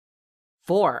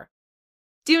4.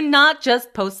 Do not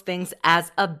just post things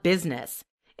as a business.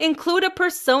 Include a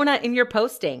persona in your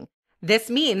posting. This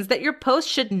means that your post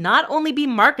should not only be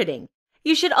marketing,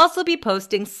 you should also be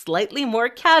posting slightly more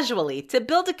casually to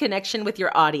build a connection with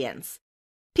your audience.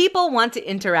 People want to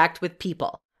interact with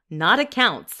people, not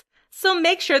accounts, so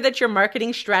make sure that your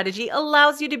marketing strategy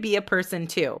allows you to be a person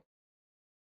too.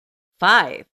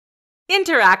 5.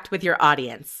 Interact with your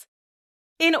audience.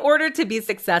 In order to be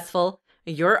successful,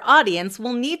 your audience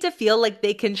will need to feel like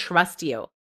they can trust you.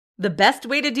 The best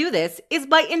way to do this is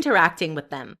by interacting with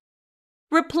them.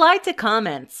 Reply to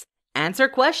comments, answer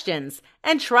questions,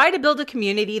 and try to build a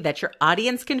community that your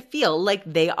audience can feel like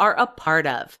they are a part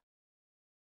of.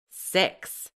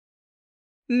 6.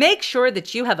 Make sure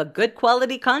that you have a good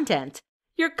quality content.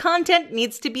 Your content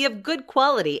needs to be of good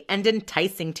quality and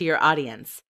enticing to your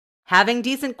audience. Having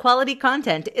decent quality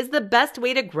content is the best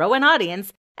way to grow an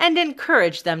audience and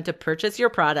encourage them to purchase your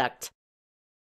product.